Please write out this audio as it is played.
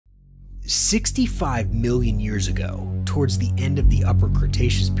65 million years ago, towards the end of the Upper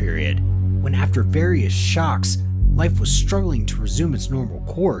Cretaceous period, when after various shocks, life was struggling to resume its normal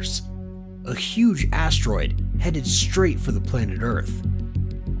course, a huge asteroid headed straight for the planet Earth.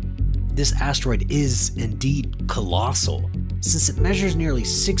 This asteroid is indeed colossal, since it measures nearly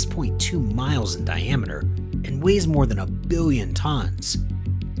 6.2 miles in diameter and weighs more than 1 billion tons.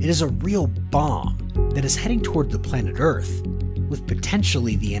 It is a real bomb that is heading toward the planet Earth, with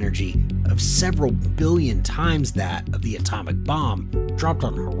potentially the energy of several billion times that of the atomic bomb dropped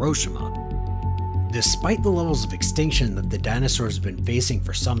on Hiroshima. Despite the levels of extinction that the dinosaurs have been facing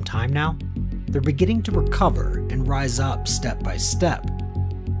for some time now, they're beginning to recover and rise up step by step.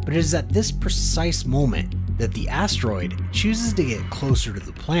 But it is at this precise moment that the asteroid chooses to get closer to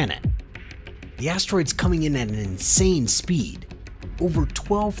the planet. The asteroid's coming in at an insane speed, over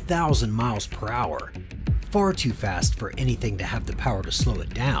 12,000 miles per hour, far too fast for anything to have the power to slow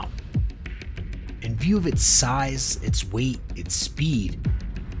it down. In view of its size, its weight, its speed,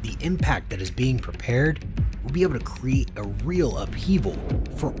 the impact that is being prepared will be able to create a real upheaval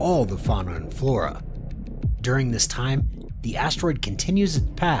for all the fauna and flora. During this time, the asteroid continues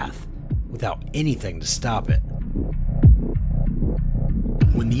its path without anything to stop it.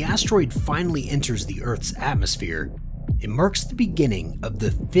 When the asteroid finally enters the Earth's atmosphere, it marks the beginning of the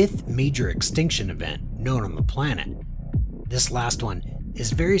 5th major extinction event known on the planet. This last one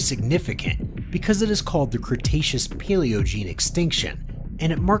is very significant because it is called the Cretaceous-Paleogene extinction,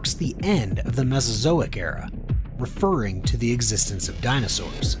 and it marks the end of the Mesozoic Era, referring to the existence of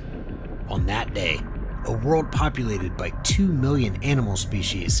dinosaurs. On that day, a world populated by 2 million animal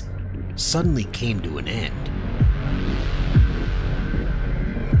species suddenly came to an end.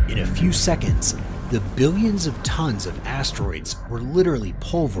 In a few seconds, the billions of tons of asteroids were literally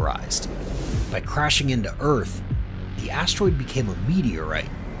pulverized. By crashing into Earth, the asteroid became a meteorite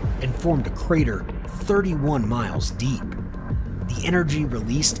and formed a crater 31 miles deep. The energy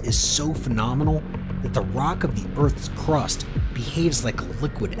released is so phenomenal that the rock of the Earth's crust behaves like a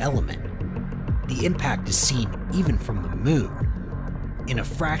liquid element. The impact is seen even from the moon. In a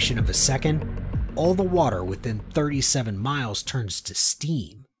fraction of a second, all the water within 37 miles turns to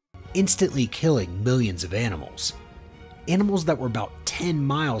steam, instantly killing millions of animals. Animals that were about 10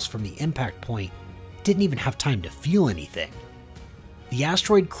 miles from the impact point didn't even have time to feel anything. The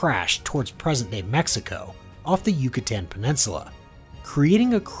asteroid crashed towards present-day Mexico off the Yucatan Peninsula,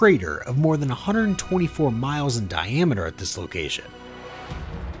 creating a crater of more than 124 miles in diameter at this location.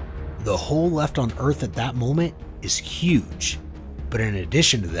 The hole left on Earth at that moment is huge, but in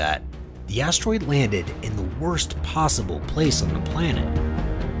addition to that, the asteroid landed in the worst possible place on the planet.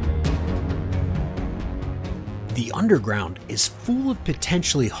 The underground is full of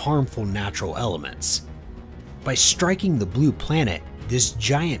potentially harmful natural elements. By striking the blue planet, this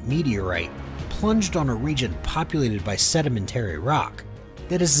giant meteorite plunged on a region populated by sedimentary rock,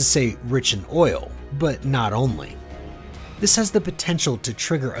 that is to say rich in oil, but not only. This has the potential to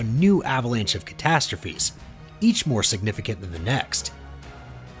trigger a new avalanche of catastrophes, each more significant than the next.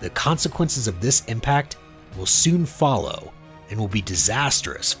 The consequences of this impact will soon follow, and will be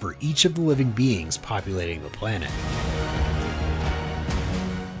disastrous for each of the living beings populating the planet.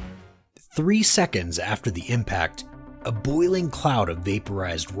 3 seconds after the impact, a boiling cloud of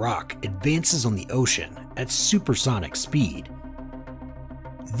vaporized rock advances on the ocean at supersonic speed.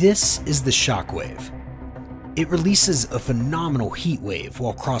 This is the shockwave. It releases a phenomenal heat wave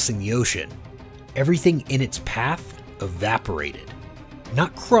while crossing the ocean. Everything in its path evaporated,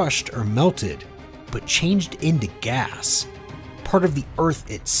 not crushed or melted, but changed into gas. Part of the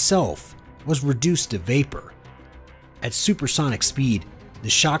Earth itself was reduced to vapor. At supersonic speed, the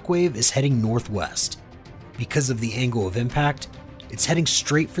shockwave is heading northwest. Because of the angle of impact, it's heading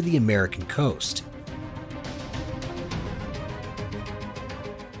straight for the American coast.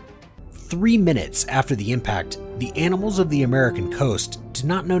 3 minutes after the impact, the animals of the American coast did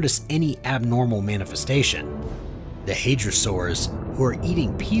not notice any abnormal manifestation. The hadrosaurs, who are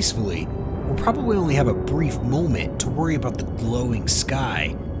eating peacefully, will probably only have a brief moment to worry about the glowing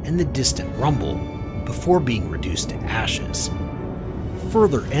sky and the distant rumble before being reduced to ashes.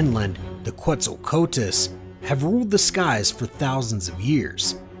 Further inland, the Quetzalcoatlus have ruled the skies for thousands of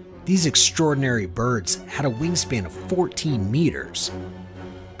years. These extraordinary birds had a wingspan of 14 meters.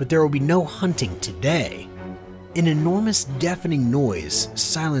 But there will be no hunting today. An enormous deafening noise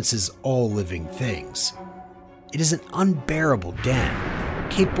silences all living things. It is an unbearable din,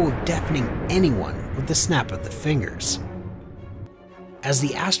 capable of deafening anyone with the snap of the fingers. As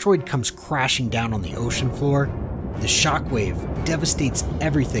the asteroid comes crashing down on the ocean floor, the shockwave devastates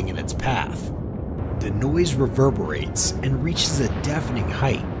everything in its path. The noise reverberates and reaches a deafening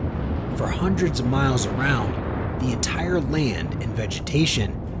height. For hundreds of miles around, the entire land and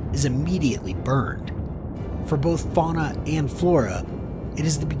vegetation is immediately burned. For both fauna and flora, it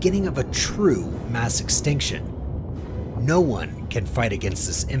is the beginning of a true mass extinction. No one can fight against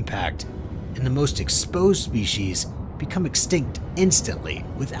this impact, and the most exposed species become extinct instantly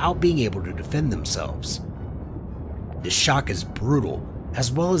without being able to defend themselves. The shock is brutal,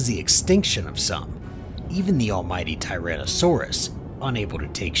 as well as the extinction of some. Even the almighty Tyrannosaurus, unable to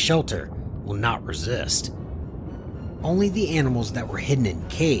take shelter, will not resist. Only the animals that were hidden in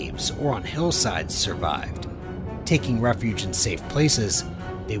caves or on hillsides survived. Taking refuge in safe places,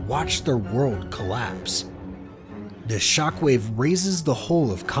 they watched their world collapse. The shockwave raises the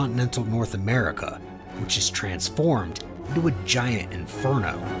whole of continental North America, which is transformed into a giant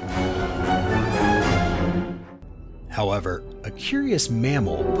inferno. However, a curious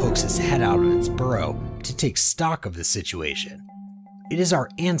mammal pokes its head out of its burrow to take stock of the situation. It is our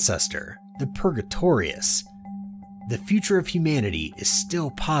ancestor, the Purgatorius. The future of humanity is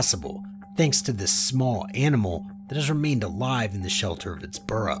still possible thanks to this small animal that has remained alive in the shelter of its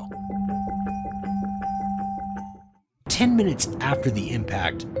burrow. 10 minutes after the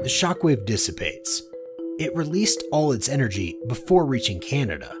impact, the shockwave dissipates. It released all its energy before reaching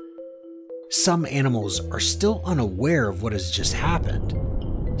Canada. Some animals are still unaware of what has just happened.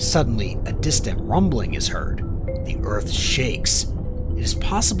 Suddenly, a distant rumbling is heard. The earth shakes. It is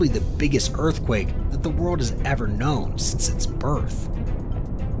possibly the biggest earthquake that the world has ever known since its birth.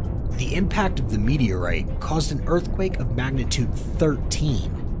 The impact of the meteorite caused an earthquake of magnitude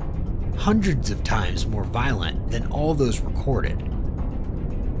 13, hundreds of times more violent than all those recorded.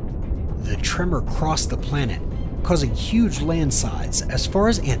 The tremor crossed the planet, causing huge landslides as far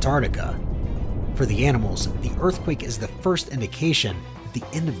as Antarctica. For the animals, the earthquake is the first indication that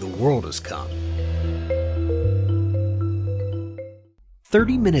the end of the world has come.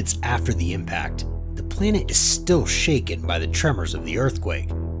 30 minutes after the impact, the planet is still shaken by the tremors of the earthquake,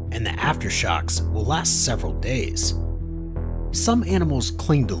 and the aftershocks will last several days. Some animals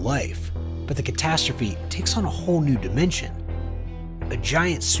cling to life, but the catastrophe takes on a whole new dimension. A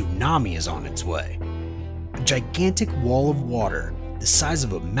giant tsunami is on its way. A gigantic wall of water, the size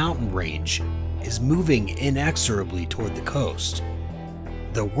of a mountain range, is moving inexorably toward the coast.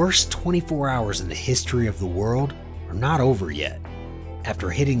 The worst 24 hours in the history of the world are not over yet. After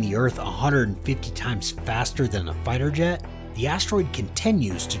hitting the Earth 150 times faster than a fighter jet, the asteroid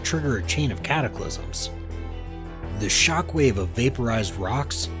continues to trigger a chain of cataclysms. The shockwave of vaporized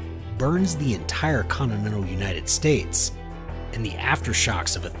rocks burns the entire continental United States, and the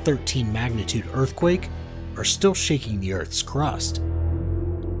aftershocks of a 13 magnitude earthquake are still shaking the Earth's crust.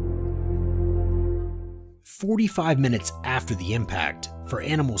 45 minutes after the impact, for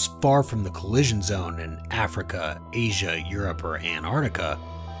animals far from the collision zone in Africa, Asia, Europe, or Antarctica,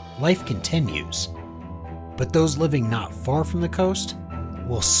 life continues. But those living not far from the coast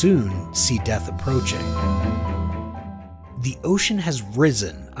will soon see death approaching. The ocean has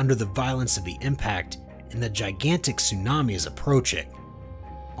risen under the violence of the impact, and the gigantic tsunami is approaching.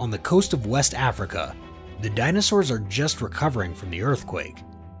 On the coast of West Africa, the dinosaurs are just recovering from the earthquake,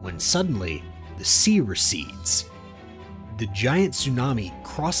 when suddenly the sea recedes. The giant tsunami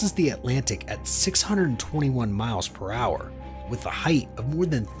crosses the Atlantic at 621 miles per hour, with a height of more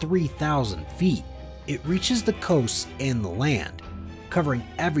than 3,000 feet. It reaches the coast and the land, covering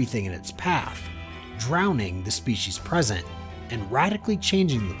everything in its path, drowning the species present, and radically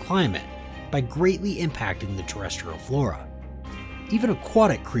changing the climate by greatly impacting the terrestrial flora. Even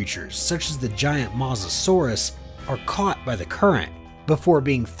aquatic creatures such as the giant Mesozoic are caught by the current before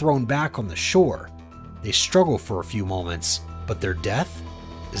being thrown back on the shore. They struggle for a few moments, but their death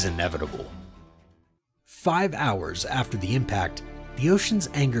is inevitable. 5 hours after the impact, the ocean's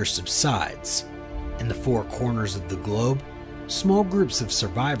anger subsides. In the four corners of the globe, small groups of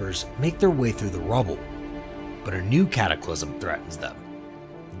survivors make their way through the rubble, but a new cataclysm threatens them.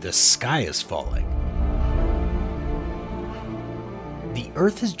 The sky is falling. The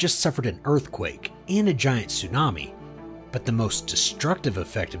Earth has just suffered an earthquake and a giant tsunami, but the most destructive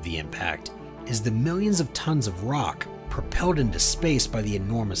effect of the impact is the millions of tons of rock propelled into space by the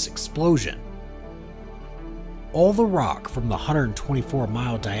enormous explosion. All the rock from the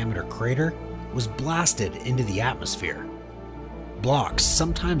 124-mile diameter crater was blasted into the atmosphere. Blocks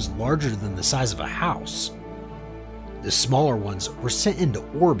sometimes larger than the size of a house. The smaller ones were sent into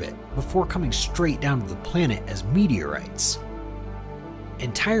orbit before coming straight down to the planet as meteorites.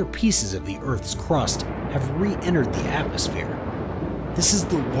 Entire pieces of the Earth's crust have re-entered the atmosphere. This is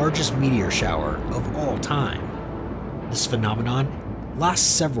the largest meteor shower of all time. This phenomenon lasts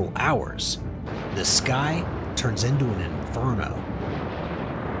several hours. The sky turns into an inferno.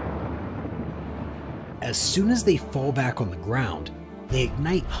 As soon as they fall back on the ground, they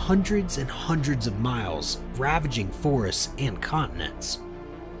ignite hundreds and hundreds of miles, ravaging forests and continents.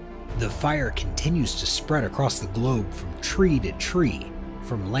 The fire continues to spread across the globe from tree to tree,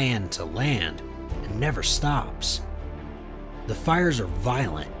 from land to land, and never stops. The fires are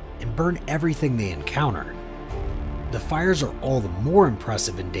violent and burn everything they encounter. The fires are all the more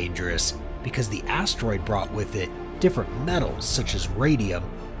impressive and dangerous because the asteroid brought with it different metals such as radium,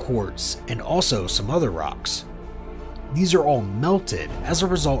 quartz, and also some other rocks. These are all melted as a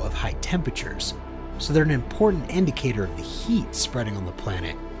result of high temperatures, so they're an important indicator of the heat spreading on the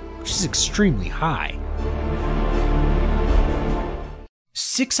planet, which is extremely high.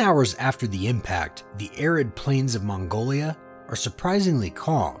 6 hours after the impact, the arid plains of Mongolia are surprisingly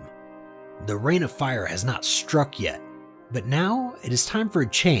calm. The rain of fire has not struck yet, but now it is time for a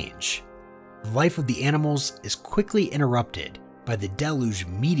change. The life of the animals is quickly interrupted by the deluge of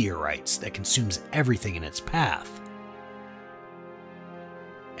meteorites that consumes everything in its path.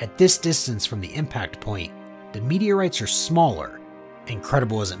 At this distance from the impact point, the meteorites are smaller.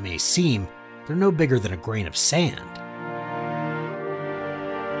 Incredible as it may seem, they're no bigger than a grain of sand.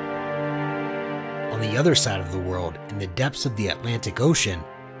 On the other side of the world, in the depths of the Atlantic Ocean,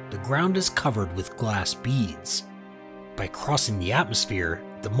 the ground is covered with glass beads. By crossing the atmosphere,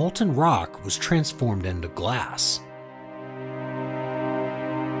 the molten rock was transformed into glass.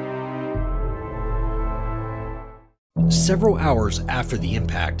 Several hours after the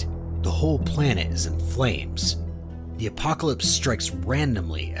impact, the whole planet is in flames. The apocalypse strikes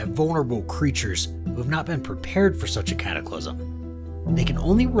randomly at vulnerable creatures who have not been prepared for such a cataclysm. They can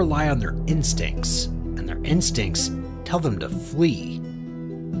only rely on their instincts, and their instincts tell them to flee.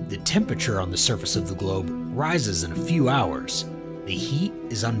 The temperature on the surface of the globe rises in a few hours. The heat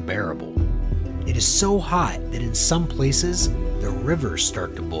is unbearable. It is so hot that in some places, the rivers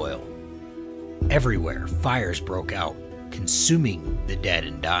start to boil. Everywhere, fires broke out, consuming the dead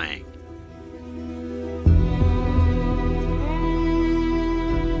and dying.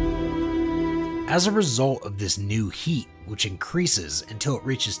 As a result of this new heat, which increases until it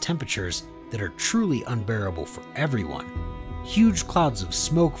reaches temperatures that are truly unbearable for everyone, huge clouds of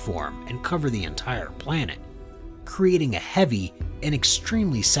smoke form and cover the entire planet, creating a heavy and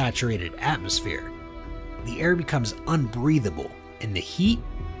extremely saturated atmosphere. The air becomes unbreathable, and the heat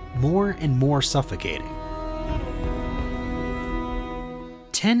more and more suffocating.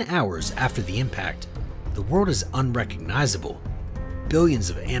 10 hours after the impact, the world is unrecognizable. Billions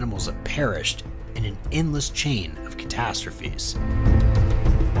of animals have perished in an endless chain of catastrophes.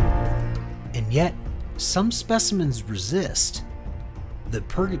 And yet, some specimens resist. The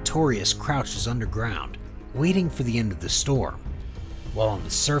Purgatorius crouches underground, waiting for the end of the storm. While on the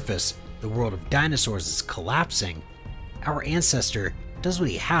surface, the world of dinosaurs is collapsing, our ancestor does what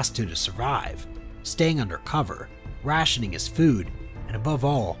he has to survive, staying under cover, rationing his food, and above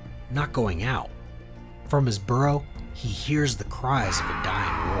all, not going out. From his burrow, he hears the cries of a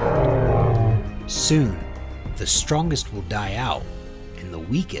dying world. Soon, the strongest will die out, and the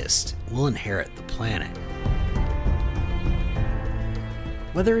weakest will inherit the planet.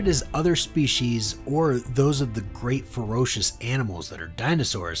 Whether it is other species or those of the great ferocious animals that are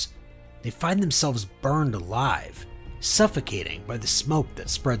dinosaurs, they find themselves burned alive, suffocating by the smoke that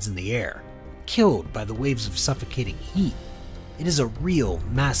spreads in the air, killed by the waves of suffocating heat. It is a real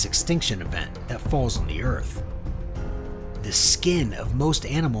mass extinction event that falls on the earth. The skin of most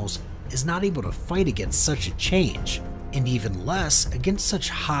animals is not able to fight against such a change, and even less against such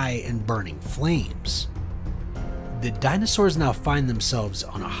high and burning flames. The dinosaurs now find themselves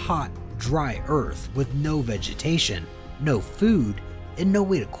on a hot, dry earth with no vegetation, no food, and no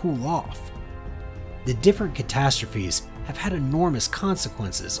way to cool off. The different catastrophes have had enormous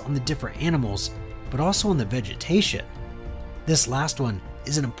consequences on the different animals, but also on the vegetation. This last one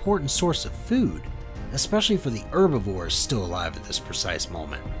is an important source of food, especially for the herbivores still alive at this precise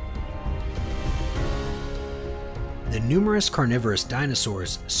moment. The numerous carnivorous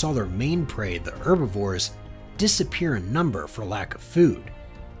dinosaurs saw their main prey, the herbivores, disappear in number for lack of food.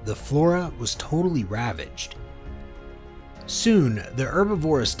 The flora was totally ravaged. Soon, the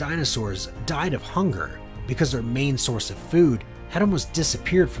herbivorous dinosaurs died of hunger because their main source of food had almost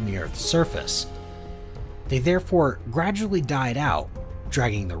disappeared from the Earth's surface. They therefore gradually died out,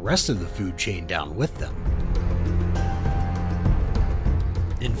 dragging the rest of the food chain down with them.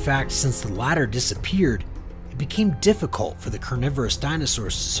 In fact, since the latter disappeared, it became difficult for the carnivorous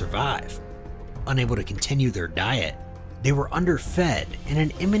dinosaurs to survive. Unable to continue their diet, they were underfed and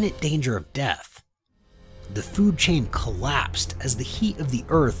in imminent danger of death. The food chain collapsed as the heat of the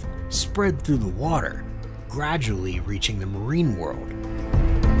Earth spread through the water, gradually reaching the marine world.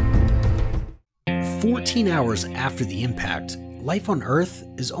 14 hours after the impact, life on Earth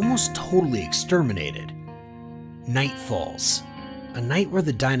is almost totally exterminated. Night falls, a night where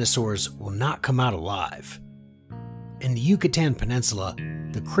the dinosaurs will not come out alive. In the Yucatan Peninsula,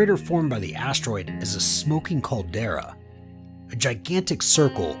 the crater formed by the asteroid is a smoking caldera. A gigantic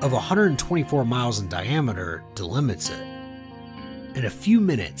circle of 124 miles in diameter delimits it. In a few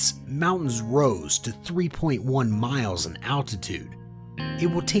minutes, mountains rose to 3.1 miles in altitude.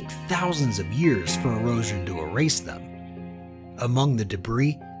 It will take thousands of years for erosion to erase them. Among the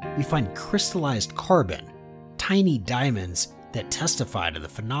debris, we find crystallized carbon, tiny diamonds that testify to the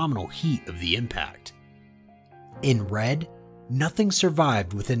phenomenal heat of the impact. In red, nothing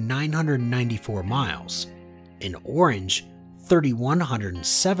survived within 994 miles. In orange,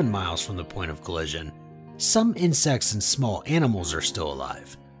 3,107 miles from the point of collision, some insects and small animals are still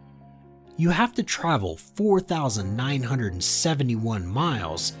alive. You have to travel 4,971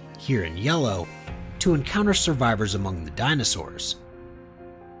 miles, here in yellow, to encounter survivors among the dinosaurs.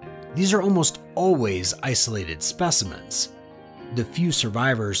 These are almost always isolated specimens. The few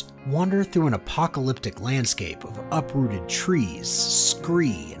survivors wander through an apocalyptic landscape of uprooted trees,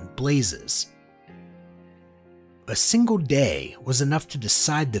 scree, and blazes. A single day was enough to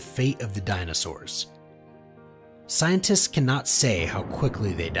decide the fate of the dinosaurs. Scientists cannot say how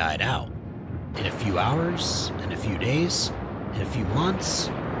quickly they died out. In a few hours, in a few days, in a few months,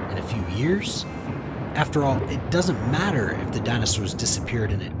 in a few years. After all, it doesn't matter if the dinosaurs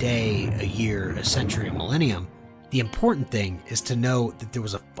disappeared in a day, a year, a century, a millennium. The important thing is to know that there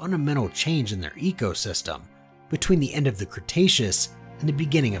was a fundamental change in their ecosystem between the end of the Cretaceous and the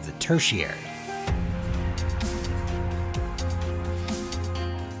beginning of the Tertiary.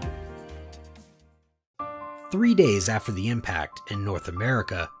 Three days after the impact in North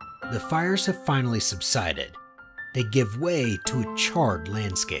America, the fires have finally subsided. They give way to a charred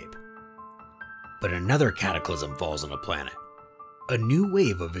landscape. But another cataclysm falls on the planet. A new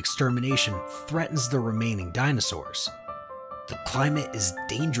wave of extermination threatens the remaining dinosaurs. The climate is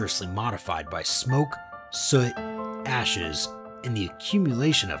dangerously modified by smoke, soot, ashes, and the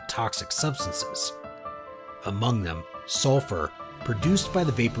accumulation of toxic substances. Among them, sulfur, produced by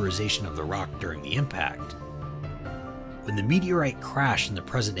the vaporization of the rock during the impact. When the meteorite crashed in the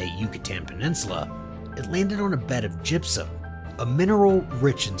present-day Yucatan Peninsula, it landed on a bed of gypsum, a mineral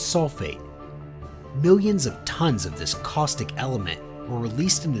rich in sulfate. Millions of tons of this caustic element were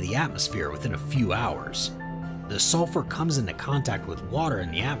released into the atmosphere within a few hours. The sulfur comes into contact with water in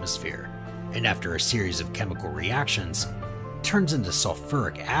the atmosphere, and after a series of chemical reactions, turns into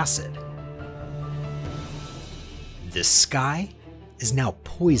sulfuric acid. The sky is now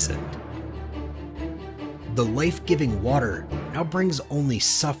poisoned. The life-giving water now brings only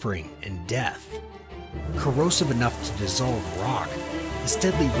suffering and death. Corrosive enough to dissolve rock, this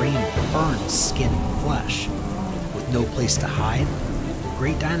deadly rain burns skin and flesh. With no place to hide,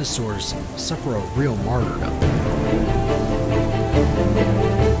 great dinosaurs suffer a real martyrdom.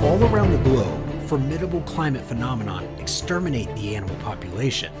 All around the globe, formidable climate phenomena exterminate the animal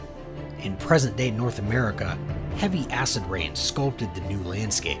population. In present-day North America, heavy acid rain sculpted the new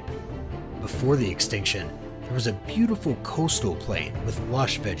landscape. Before the extinction, there was a beautiful coastal plain with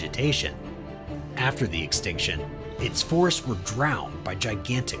lush vegetation. After the extinction, its forests were drowned by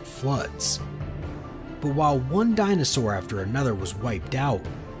gigantic floods. But while one dinosaur after another was wiped out,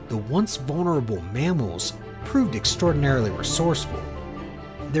 the once vulnerable mammals proved extraordinarily resourceful.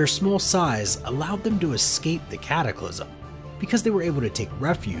 Their small size allowed them to escape the cataclysm because they were able to take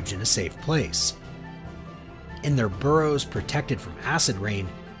refuge in a safe place. In their burrows protected from acid rain,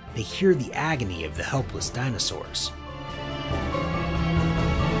 they hear the agony of the helpless dinosaurs.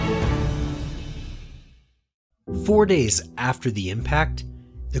 4 days after the impact,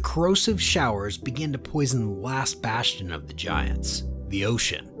 the corrosive showers began to poison the last bastion of the giants, the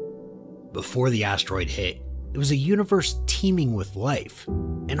ocean. Before the asteroid hit, it was a universe teeming with life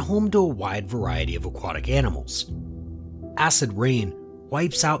and home to a wide variety of aquatic animals. Acid rain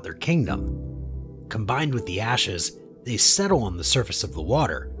wipes out their kingdom. Combined with the ashes, they settle on the surface of the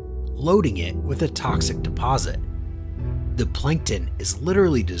water, loading it with a toxic deposit. The plankton is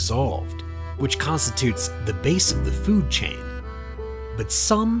literally dissolved, which constitutes the base of the food chain. But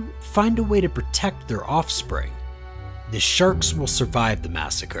some find a way to protect their offspring. The sharks will survive the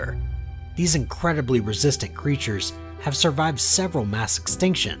massacre. These incredibly resistant creatures have survived several mass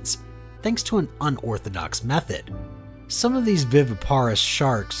extinctions, thanks to an unorthodox method. Some of these viviparous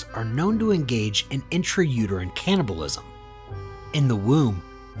sharks are known to engage in intrauterine cannibalism. In the womb,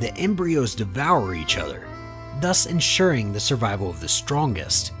 the embryos devour each other, thus ensuring the survival of the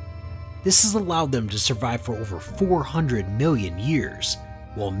strongest. This has allowed them to survive for over 400 million years,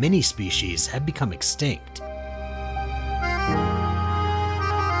 while many species have become extinct.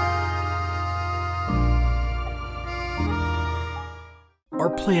 Our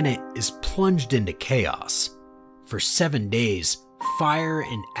planet is plunged into chaos. For 7 days, fire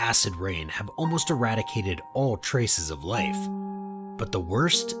and acid rain have almost eradicated all traces of life, but the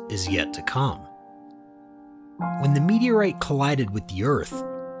worst is yet to come. When the meteorite collided with the Earth,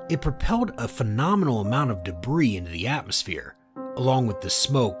 it propelled a phenomenal amount of debris into the atmosphere, along with the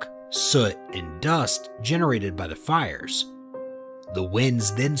smoke, soot, and dust generated by the fires. The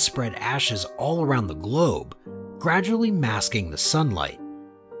winds then spread ashes all around the globe, gradually masking the sunlight.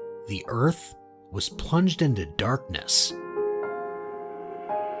 The Earth was plunged into darkness.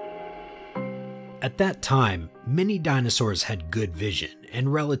 At that time, many dinosaurs had good vision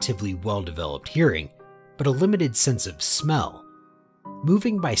and relatively well-developed hearing, but a limited sense of smell.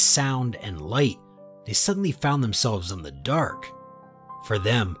 Moving by sound and light, they suddenly found themselves in the dark. For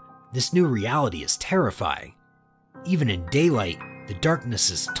them, this new reality is terrifying. Even in daylight, the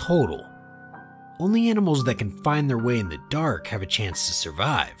darkness is total. Only animals that can find their way in the dark have a chance to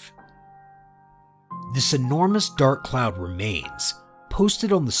survive. This enormous dark cloud remains,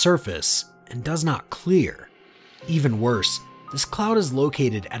 posted on the surface, and does not clear. Even worse, this cloud is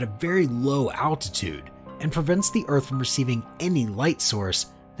located at a very low altitude and prevents the Earth from receiving any light source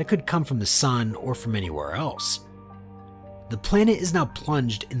that could come from the sun or from anywhere else. The planet is now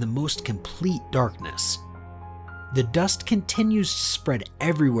plunged in the most complete darkness. The dust continues to spread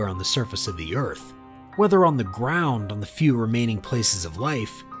everywhere on the surface of the Earth, whether on the ground on the few remaining places of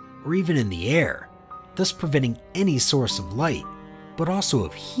life, or even in the air, thus preventing any source of light, but also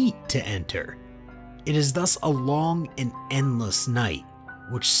of heat to enter. It is thus a long and endless night,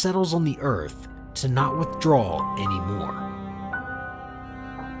 which settles on the Earth to not withdraw anymore.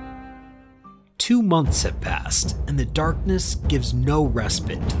 2 months have passed, and the darkness gives no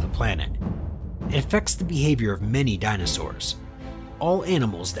respite to the planet. It affects the behavior of many dinosaurs. All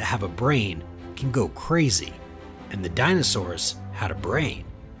animals that have a brain can go crazy, and the dinosaurs had a brain.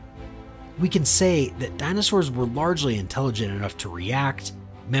 We can say that dinosaurs were largely intelligent enough to react,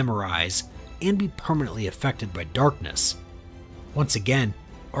 memorize, and be permanently affected by darkness. Once again,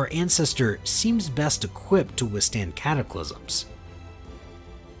 our ancestor seems best equipped to withstand cataclysms.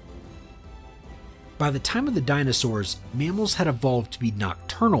 By the time of the dinosaurs, mammals had evolved to be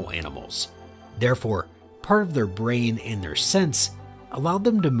nocturnal animals. Therefore, part of their brain and their sense allowed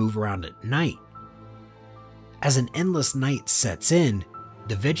them to move around at night. As an endless night sets in,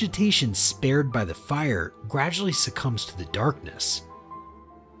 the vegetation spared by the fire gradually succumbs to the darkness.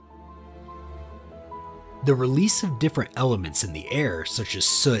 The release of different elements in the air, such as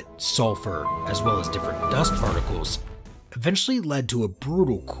soot, sulfur, as well as different dust particles, eventually led to a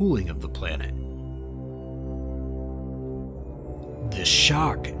brutal cooling of the planet. The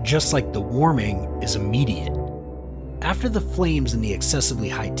shock, just like the warming, is immediate. After the flames and the excessively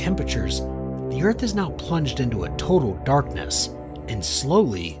high temperatures, the Earth is now plunged into a total darkness and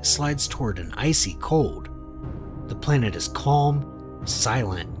slowly slides toward an icy cold. The planet is calm,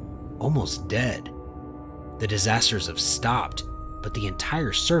 silent, almost dead. The disasters have stopped, but the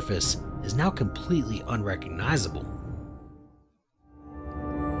entire surface is now completely unrecognizable.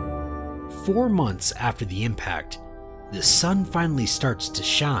 4 months after the impact, the sun finally starts to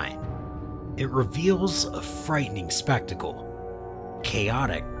shine. It reveals a frightening spectacle.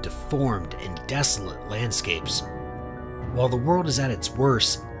 Chaotic, deformed, and desolate landscapes. While the world is at its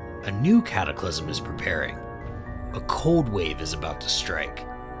worst, a new cataclysm is preparing. A cold wave is about to strike.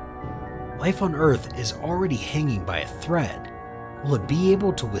 Life on Earth is already hanging by a thread. Will it be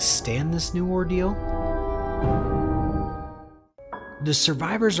able to withstand this new ordeal? The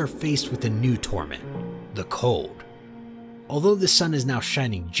survivors are faced with a new torment, the cold. Although the sun is now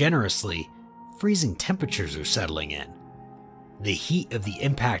shining generously, freezing temperatures are settling in. The heat of the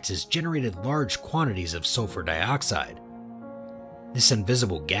impact has generated large quantities of sulfur dioxide. This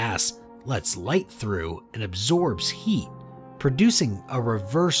invisible gas lets light through and absorbs heat, producing a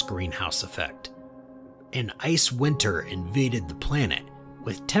reverse greenhouse effect. An ice winter invaded the planet,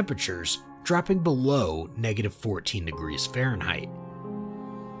 with temperatures dropping below -14 degrees Fahrenheit.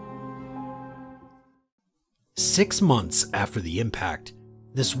 6 months after the impact,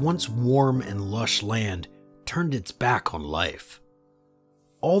 this once warm and lush land turned its back on life.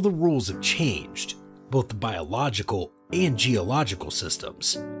 All the rules have changed, both the biological and geological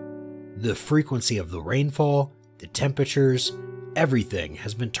systems. The frequency of the rainfall, the temperatures, everything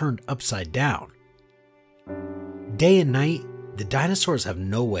has been turned upside down. Day and night, the dinosaurs have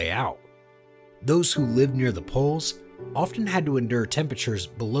no way out. Those who lived near the poles often had to endure temperatures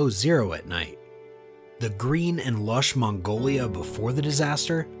below zero at night. The green and lush Mongolia before the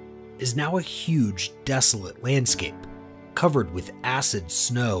disaster is now a huge, desolate landscape, covered with acid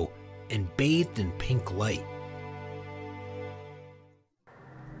snow and bathed in pink light.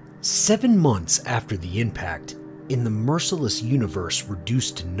 7 months after the impact, in the merciless universe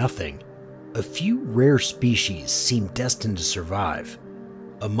reduced to nothing, a few rare species seem destined to survive.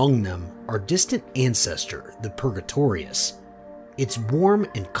 Among them, our distant ancestor, the Purgatorius. Its warm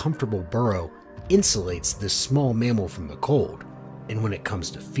and comfortable burrow insulates this small mammal from the cold, and when it comes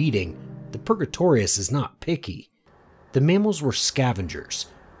to feeding, the Purgatorius is not picky. The mammals were scavengers.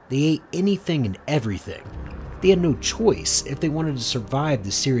 They ate anything and everything. They had no choice if they wanted to survive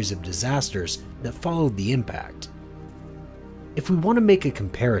the series of disasters that followed the impact. If we want to make a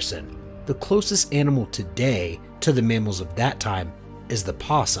comparison, the closest animal today to the mammals of that time is the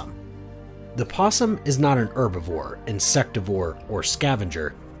possum. The possum is not an herbivore, insectivore, or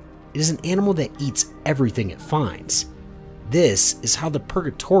scavenger. It is an animal that eats everything it finds. This is how the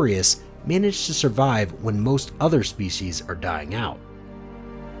Purgatorius managed to survive when most other species are dying out.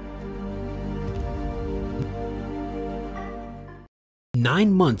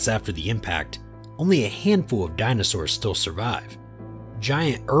 Nine months after the impact, only a handful of dinosaurs still survive.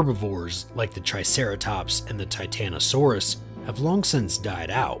 Giant herbivores like the Triceratops and the Tyrannosaurus have long since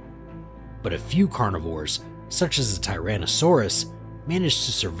died out, but a few carnivores, such as the Tyrannosaurus, managed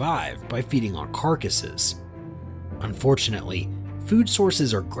to survive by feeding on carcasses. Unfortunately, food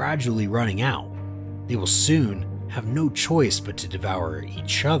sources are gradually running out. They will soon have no choice but to devour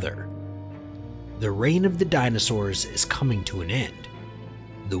each other. The reign of the dinosaurs is coming to an end.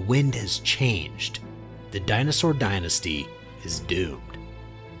 The wind has changed. The dinosaur dynasty is doomed.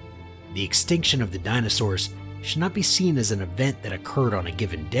 The extinction of the dinosaurs should not be seen as an event that occurred on a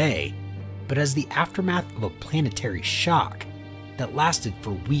given day, but as the aftermath of a planetary shock that lasted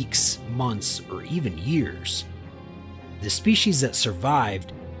for weeks, months, or even years. The species that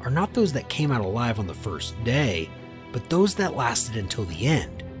survived are not those that came out alive on the first day, but those that lasted until the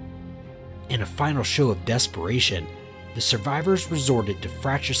end. In a final show of desperation, the survivors resorted to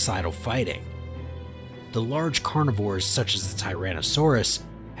fratricidal fighting. The large carnivores such as the Tyrannosaurus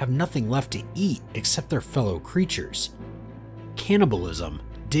have nothing left to eat except their fellow creatures. Cannibalism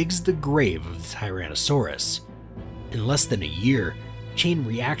digs the grave of the Tyrannosaurus. In less than a year, chain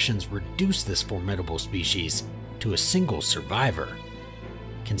reactions reduce this formidable species to a single survivor.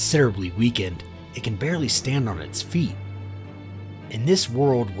 Considerably weakened, it can barely stand on its feet. In this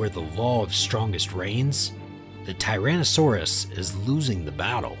world where the law of strongest reigns, the Tyrannosaurus is losing the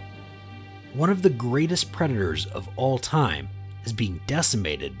battle. One of the greatest predators of all time is being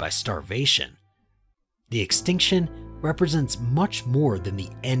decimated by starvation. The extinction represents much more than the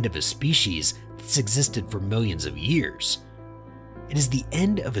end of a species that's existed for millions of years. It is the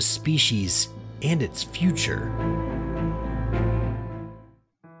end of a species and its future.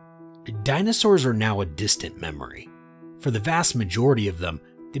 Dinosaurs are now a distant memory. For the vast majority of them,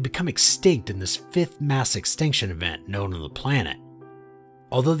 they become extinct in this fifth mass extinction event known on the planet.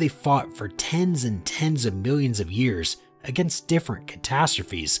 Although they fought for tens and tens of millions of years against different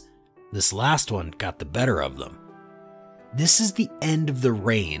catastrophes, this last one got the better of them. This is the end of the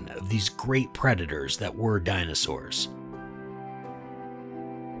reign of these great predators that were dinosaurs.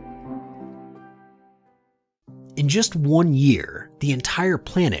 In just 1 year, the entire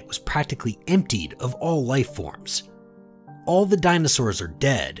planet was practically emptied of all life forms. All the dinosaurs are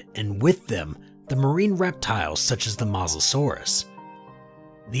dead, and with them, the marine reptiles such as the Mesozoic.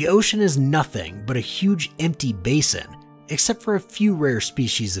 The ocean is nothing but a huge empty basin, except for a few rare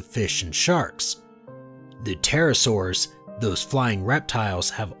species of fish and sharks. The pterosaurs, those flying reptiles,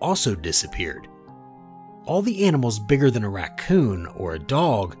 have also disappeared. All the animals bigger than a raccoon or a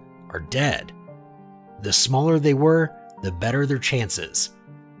dog are dead. The smaller they were, the better their chances.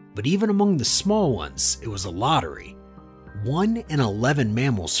 But even among the small ones, it was a lottery. 1 in 11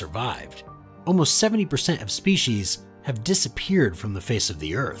 mammals survived. Almost 70% of species have disappeared from the face of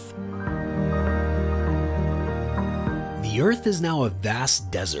the Earth. The Earth is now a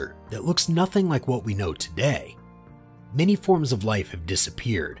vast desert that looks nothing like what we know today. Many forms of life have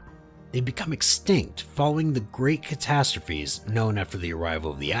disappeared. They become extinct following the great catastrophes known after the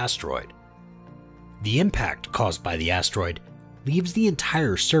arrival of the asteroid. The impact caused by the asteroid leaves the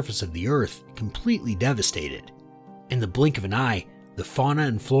entire surface of the Earth completely devastated. In the blink of an eye, the fauna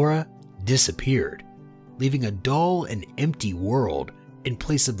and flora disappeared, leaving a dull and empty world in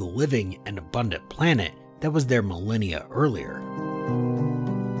place of the living and abundant planet that was there millennia earlier.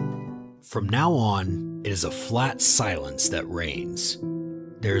 From now on, it is a flat silence that reigns.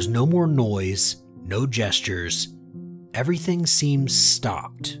 There is no more noise, no gestures. Everything seems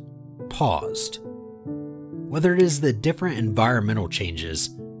stopped, paused. Whether it is the different environmental changes,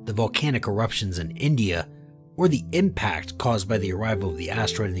 the volcanic eruptions in India, or the impact caused by the arrival of the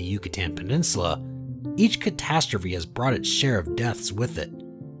asteroid in the Yucatan Peninsula, each catastrophe has brought its share of deaths with it.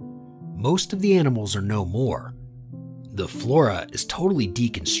 Most of the animals are no more. The flora is totally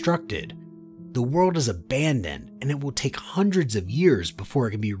deconstructed. The world is abandoned, and it will take hundreds of years before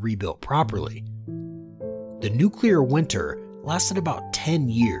it can be rebuilt properly. The nuclear winter lasted about 10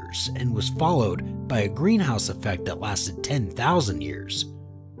 years and was followed by a greenhouse effect that lasted 10,000 years.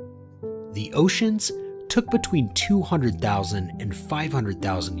 The oceans took between 200,000 and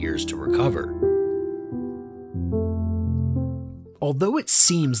 500,000 years to recover. Although it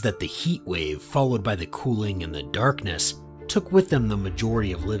seems that the heat wave followed by the cooling and the darkness took with them the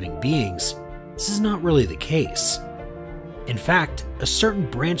majority of living beings, this is not really the case. In fact, a certain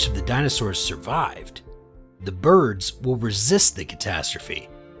branch of the dinosaurs survived. The birds will resist the catastrophe,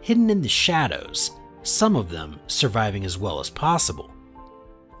 hidden in the shadows, some of them surviving as well as possible.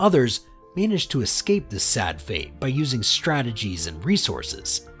 Others managed to escape this sad fate by using strategies and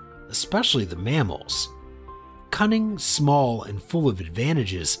resources, especially the mammals. Cunning, small, and full of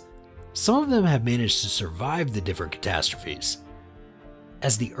advantages, some of them have managed to survive the different catastrophes.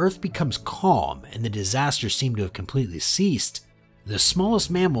 As the Earth becomes calm and the disasters seem to have completely ceased, the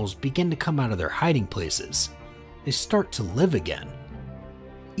smallest mammals begin to come out of their hiding places. They start to live again.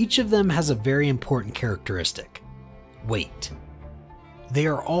 Each of them has a very important characteristic: weight. They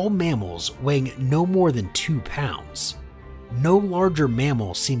are all mammals weighing no more than 2 pounds. No larger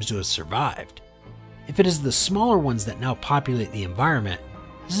mammal seems to have survived. If it is the smaller ones that now populate the environment,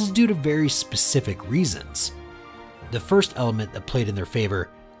 this is due to very specific reasons. The first element that played in their favor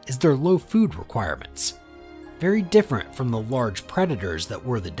is their low food requirements. Very different from the large predators that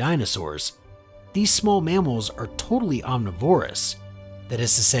were the dinosaurs, these small mammals are totally omnivorous. That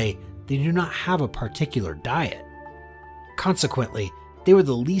is to say, they do not have a particular diet. Consequently, they were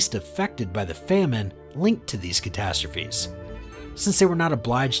the least affected by the famine linked to these catastrophes. Since they were not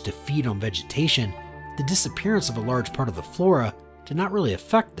obliged to feed on vegetation, the disappearance of a large part of the flora did not really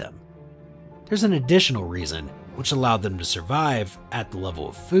affect them. There's an additional reason which allowed them to survive at the level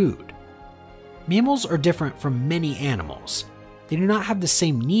of food. Mammals are different from many animals. They do not have the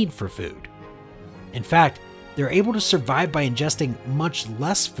same need for food. In fact, they're able to survive by ingesting much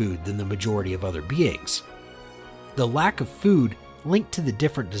less food than the majority of other beings. The lack of food linked to the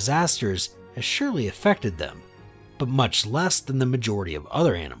different disasters has surely affected them, but much less than the majority of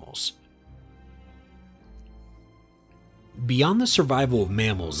other animals. Beyond the survival of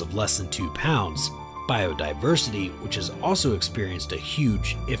mammals of less than 2 pounds, biodiversity, which has also experienced a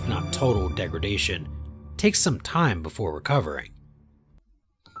huge, if not total, degradation, takes some time before recovering.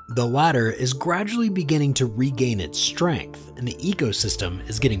 The latter is gradually beginning to regain its strength, and the ecosystem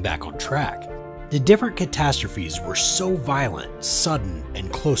is getting back on track. The different catastrophes were so violent, sudden,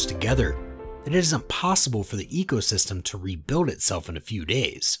 and close together that it is impossible for the ecosystem to rebuild itself in a few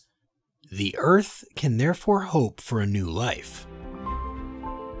days. The Earth can therefore hope for a new life.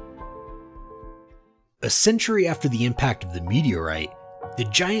 A century after the impact of the meteorite, the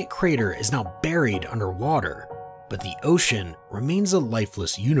giant crater is now buried underwater, but the ocean remains a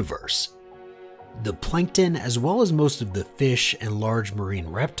lifeless universe. The plankton, as well as most of the fish and large marine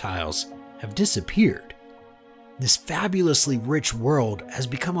reptiles, have disappeared. This fabulously rich world has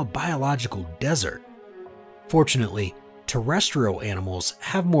become a biological desert. Fortunately, terrestrial animals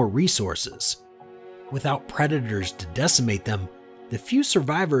have more resources. Without predators to decimate them, the few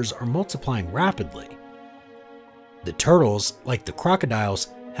survivors are multiplying rapidly. The turtles, like the crocodiles,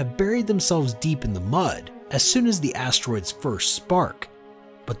 have buried themselves deep in the mud as soon as the asteroid's first spark,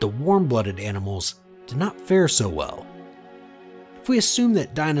 but the warm-blooded animals did not fare so well. If we assume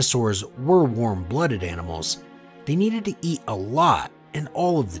that dinosaurs were warm-blooded animals, they needed to eat a lot and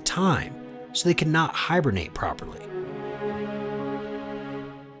all of the time, so they could not hibernate properly.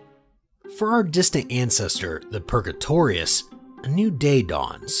 For our distant ancestor, the Purgatorius, a new day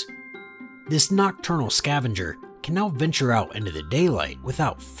dawns. This nocturnal scavenger can now venture out into the daylight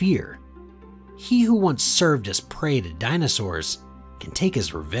without fear. He who once served as prey to dinosaurs can take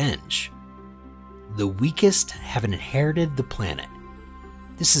his revenge. The weakest have inherited the planet.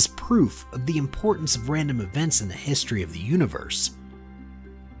 This is proof of the importance of random events in the history of the universe.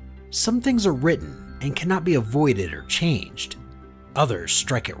 Some things are written and cannot be avoided or changed. Others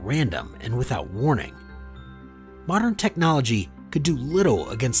strike at random and without warning. Modern technology could do little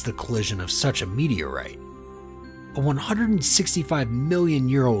against the collision of such a meteorite. A 165 million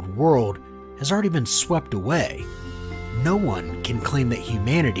year old world has already been swept away. No one can claim that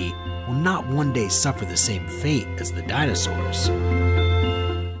humanity will not one day suffer the same fate as the dinosaurs.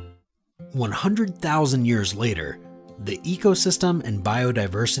 100,000 years later, the ecosystem and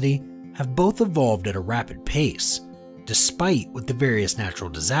biodiversity have both evolved at a rapid pace, despite what the various natural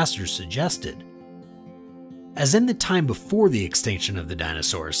disasters suggested. As in the time before the extinction of the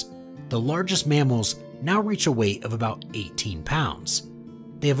dinosaurs, the largest mammals now reach a weight of about 18 pounds.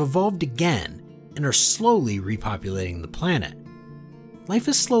 They have evolved again and are slowly repopulating the planet. Life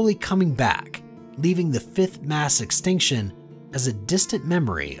is slowly coming back, leaving the fifth mass extinction as a distant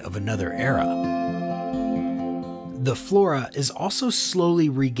memory of another era. The flora is also slowly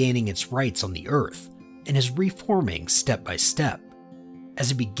regaining its rights on the Earth and is reforming step by step.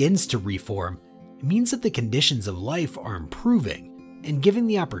 As it begins to reform, it means that the conditions of life are improving and giving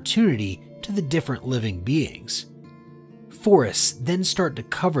the opportunity to the different living beings. Forests then start to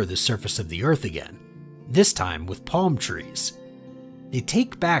cover the surface of the Earth again, this time with palm trees. They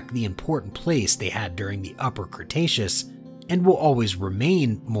take back the important place they had during the Upper Cretaceous and will always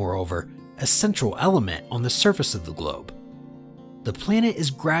remain, moreover, a central element on the surface of the globe. The planet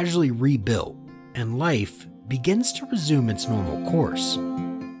is gradually rebuilt, and life begins to resume its normal course.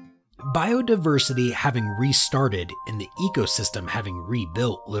 Biodiversity having restarted and the ecosystem having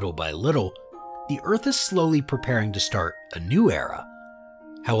rebuilt little by little, the Earth is slowly preparing to start a new era.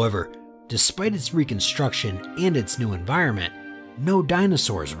 However, despite its reconstruction and its new environment, no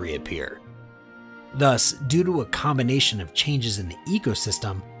dinosaurs reappear. Thus, due to a combination of changes in the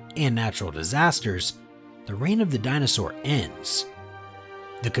ecosystem and natural disasters, the reign of the dinosaur ends.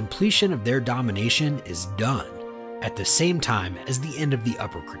 The completion of their domination is done, at the same time as the end of the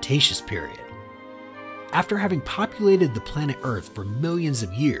Upper Cretaceous period. After having populated the planet Earth for millions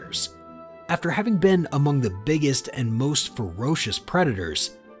of years, after having been among the biggest and most ferocious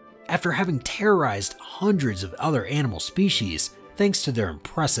predators, after having terrorized hundreds of other animal species thanks to their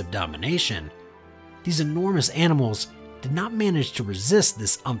impressive domination, these enormous animals did not manage to resist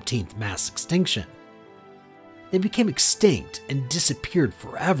this umpteenth mass extinction. They became extinct and disappeared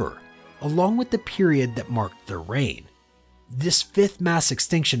forever, along with the period that marked their reign. This fifth mass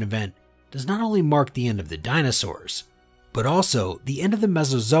extinction event does not only mark the end of the dinosaurs, but also the end of the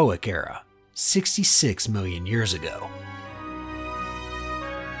Mesozoic Era, 66 million years ago.